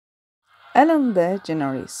Ellen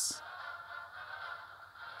DeGeneres,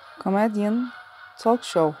 comedian, talk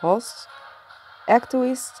show host,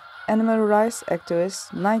 activist, animal rights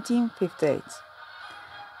activist, 1958.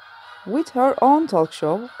 With her own talk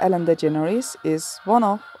show, Ellen DeGeneres is one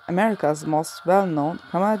of America's most well-known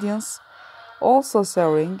comedians, also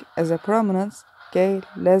serving as a prominent gay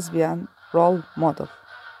lesbian role model.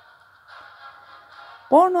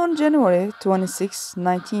 Born on January 26,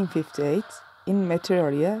 1958, in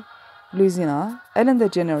Metairie, Louisiana, Ellen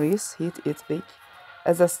DeGeneres hit it big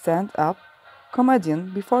as a stand-up comedian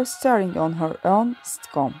before starring on her own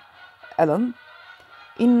sitcom, Ellen.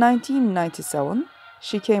 In 1997,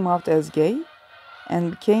 she came out as gay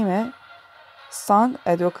and became a staunch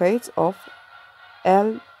advocate of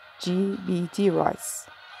LGBT rights.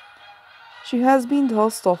 She has been the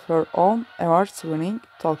host of her own award-winning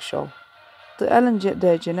talk show, The Ellen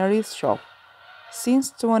DeGeneres Show,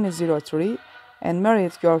 since 2003 and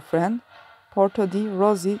married girlfriend Porto de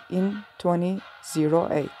Rossi in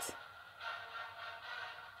 2008.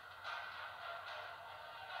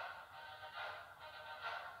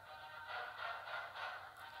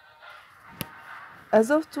 As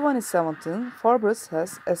of 2017, Forbes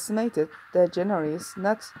has estimated DeGeneres'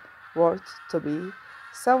 net worth to be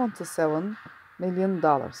 $77 million.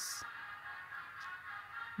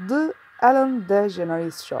 The Ellen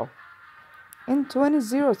DeGeneres Show. In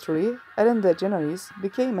 2003, Ellen DeGeneres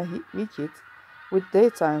became a big hit with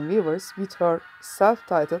daytime viewers with her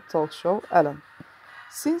self-titled talk show Ellen.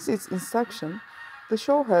 Since its inception, the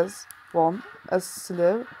show has won a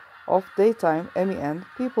slew of daytime Emmy and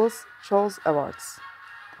People's Choice Awards.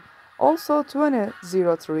 Also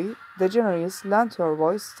 2003, DeGeneres lent her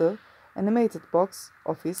voice to animated box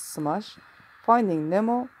office smash Finding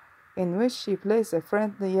Nemo, in which she plays a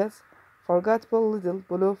friendly yet forgettable little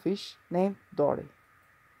blue fish named Dory.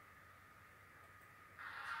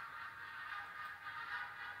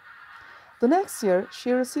 The next year,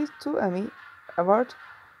 she received 2 Emmy Award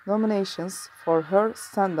nominations for her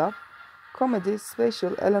stand-up comedy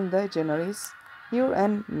special Ellen DeGeneres Here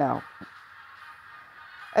and Now.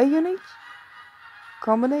 A unique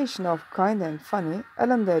combination of kind and funny,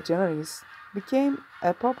 Ellen DeGeneres became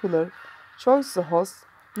a popular choice to host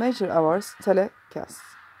major awards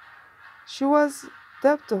telecasts. She was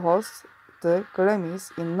dubbed to host the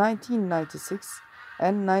Grammys in 1996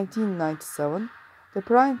 and 1997, the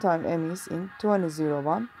Primetime Emmys in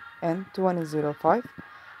 2001 and 2005,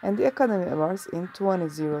 and the Academy Awards in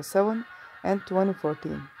 2007 and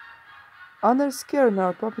 2014. Underscoring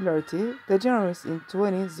her popularity, DeGeneres in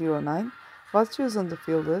 2009 was chosen to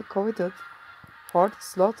fill the coveted fourth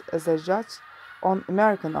slot as a judge on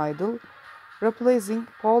American Idol, replacing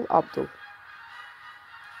Paul Abdul.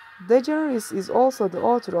 DeGeneres is also the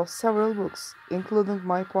author of several books, including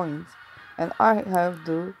My Point and I Have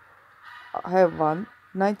One,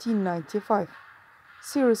 1995,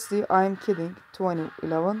 Seriously I'm Kidding,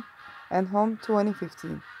 2011, and Home,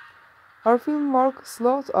 2015. Her film work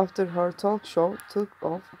slowed after her talk show took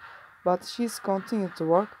off, but she's continued to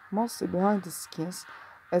work mostly behind the scenes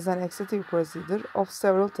as an executive producer of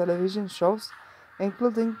several television shows,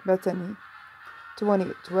 including Bethany,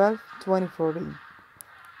 2012-2014,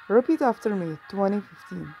 Repeat After Me,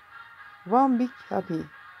 2015, One Big Happy,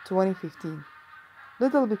 2015,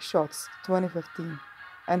 Little Big Shots, 2015,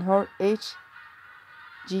 and her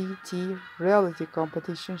HGT reality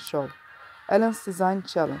competition show, Ellen's Design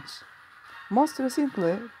Challenge. Most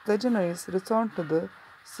recently, DeGeneres returned to the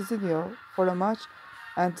studio for a much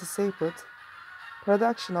anticipated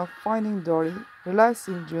production of Finding Dory, released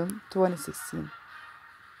in June 2016.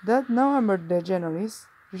 That November, DeGeneres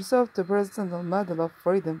received the Presidential Medal of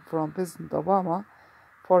Freedom from President Obama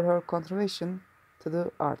for her contribution to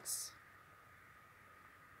the arts.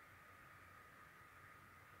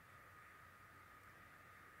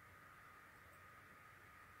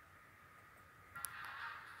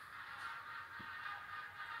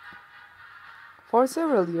 For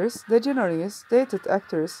several years, DeGeneres dated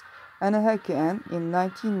actress Anna Hackey-Ann. In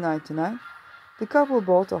 1999, the couple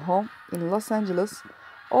bought a home in Los Angeles,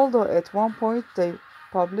 although at one point they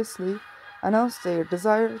publicly announced their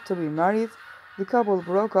desire to be married. The couple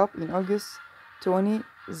broke up in August 2000.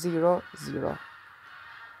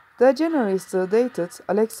 DeGeneres dated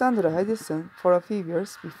Alexandra Hedison for a few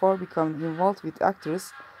years before becoming involved with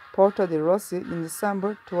actress Porto de Rossi in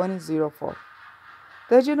December 2004.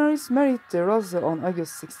 DeGeneres married De Rossi on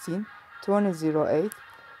August 16, 2008,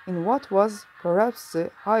 in what was perhaps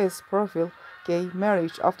the highest profile gay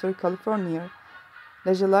marriage after California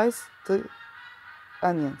legalized the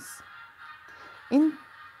onions. In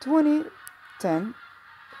 2010,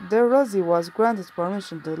 De Rossi was granted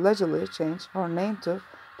permission to legally change her name to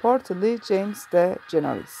reportedly James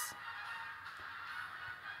Generes.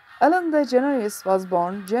 Ellen DeGeneres was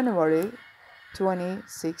born January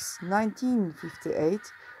 26, 1958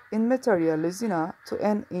 in Metairie, Louisiana, to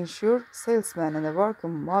an insurance salesman and a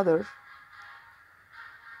working mother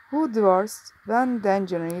who divorced when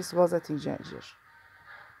DeGeneres was a teenager.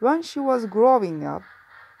 When she was growing up,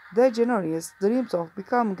 DeGeneres dreamed of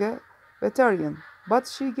becoming a veterinarian, but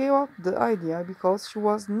she gave up the idea because she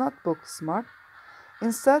was not book smart.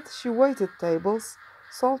 Instead, she waited tables,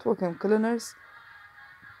 sold vacuum cleaners,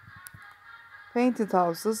 painted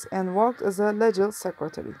houses, and worked as a legal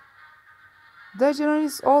secretary.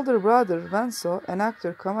 DeGeneres' older brother Venso, an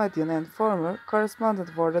actor, comedian, and former correspondent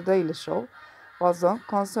for The Daily Show, was on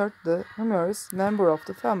considered the humorous member of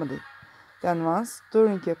the family. Then once,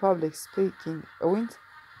 during a public speaking event,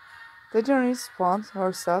 DeGeneres found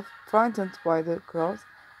herself frightened by the crowd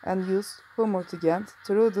and used humor to get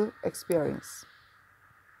through the experience.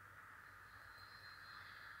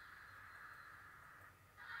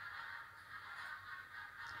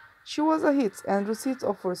 She was a hit and received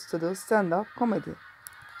offers to do stand-up comedy.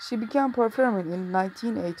 She began performing in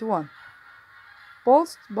 1981,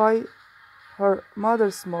 bolstered by her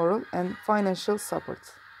mother's moral and financial support.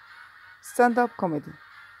 Stand-up comedy.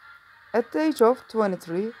 At the age of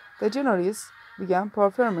 23, DeGeneres began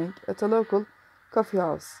performing at a local coffee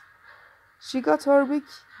house. She got her big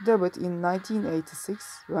debut in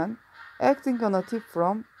 1986 when acting on a tip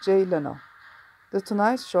from Jay Leno. The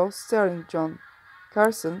Tonight Show, starring John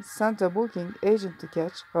Carson, sent a booking agent to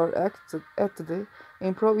catch her at the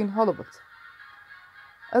Improv in Hollywood.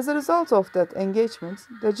 As a result of that engagement,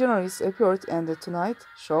 DeGeneres appeared on The Tonight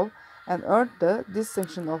Show and earned the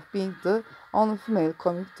distinction of being the only female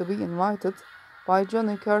comic to be invited by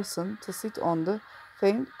Johnny Carson to sit on the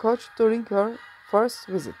famed couch during her first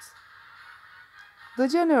visit.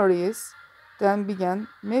 DeGeneres then began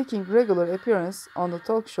making regular appearances on the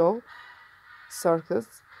talk show circuit,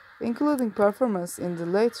 including performances in The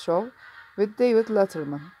Late Show with David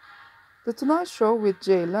Letterman, The Tonight Show with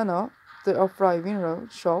Jay Leno, The Oprah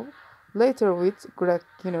Winfrey Show, later with Greg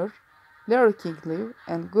Kinnear, Larry King Live,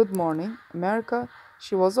 and Good Morning America.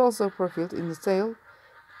 She was also profiled in detail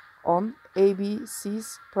on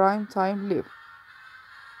ABC's Primetime Live.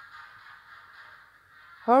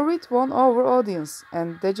 Her wit won over audience,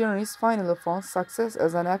 and DeGeneres finally found success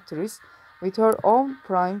as an actress with her own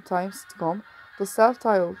primetime sitcom, the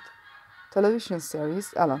self-titled television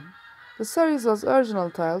series Ellen. The series was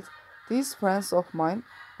originally titled These Friends of Mine,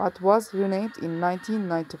 but was renamed in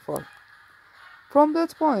 1994. From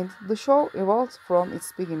that point, the show evolved from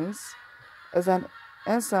its beginnings as an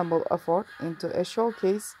ensemble effort into a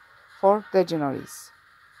showcase for DeGeneres.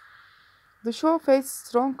 The show faced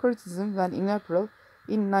strong criticism when in April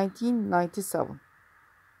in 1997.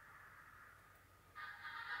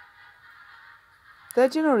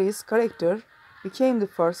 DeGeneres' character became the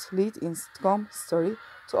first lead in sitcom history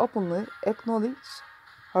to openly acknowledge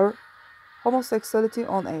her homosexuality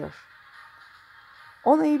on air.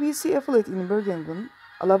 On ABC affiliate in Birmingham,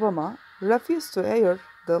 Alabama, refused to air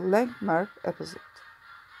the landmark episode.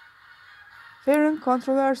 Fearing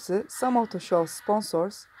controversy, some of the show's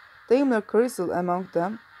sponsors, Daimler Chrysler among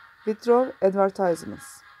them, withdrew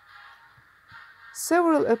advertisements.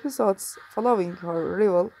 Several episodes following her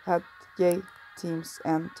reveal had gay themes,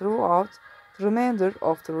 and throughout the remainder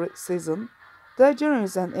of the season,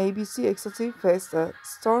 DeGeneres and ABC executive faced a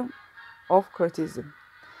storm of criticism.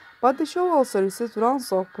 But the show also received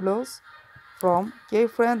rounds of applause from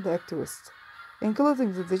gay-friendly activists,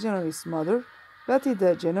 including the DeGeneres' mother, Betty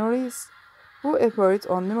DeGeneres, who appeared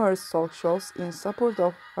on numerous talk shows in support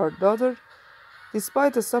of her daughter.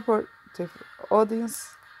 Despite a supportive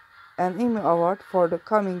audience, an Emmy Award for the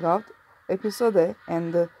coming out episode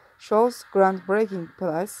and the show's groundbreaking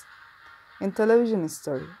place in television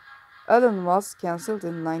history, Ellen was cancelled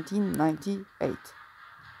in 1998.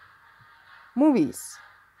 Movies.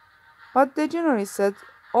 But DeGeneres had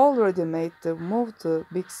already made the move to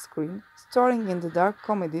big screen, starring in the dark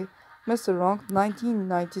comedy Mr. Wrong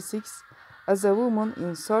 1996 as a woman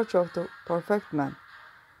in search of the perfect man.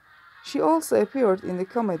 She also appeared in the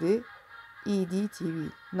comedy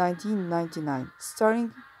EDTV 1999,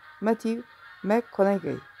 starring Matthew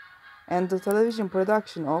McConaughey, and the television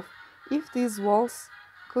production of If These Walls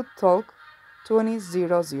Could Talk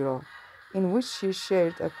 2000, in which she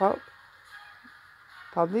shared a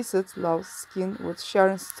publicist love scene with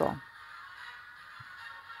Sharon Stone.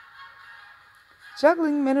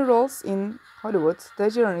 Juggling many roles in Hollywood,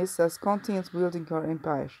 DeGeneres has continued building her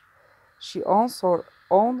empire. She owns her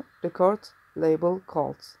own record label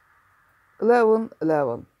called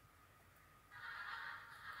 1111.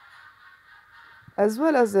 as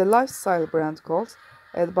well as a lifestyle brand called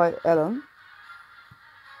Ed by Ellen.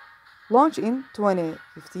 Launched in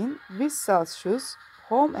 2015, which sells shoes,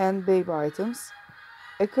 home and baby items,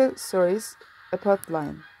 accessories, a pet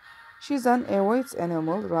line. She's an avid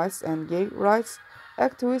animal rights and gay rights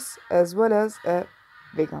activist as well as a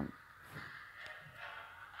vegan.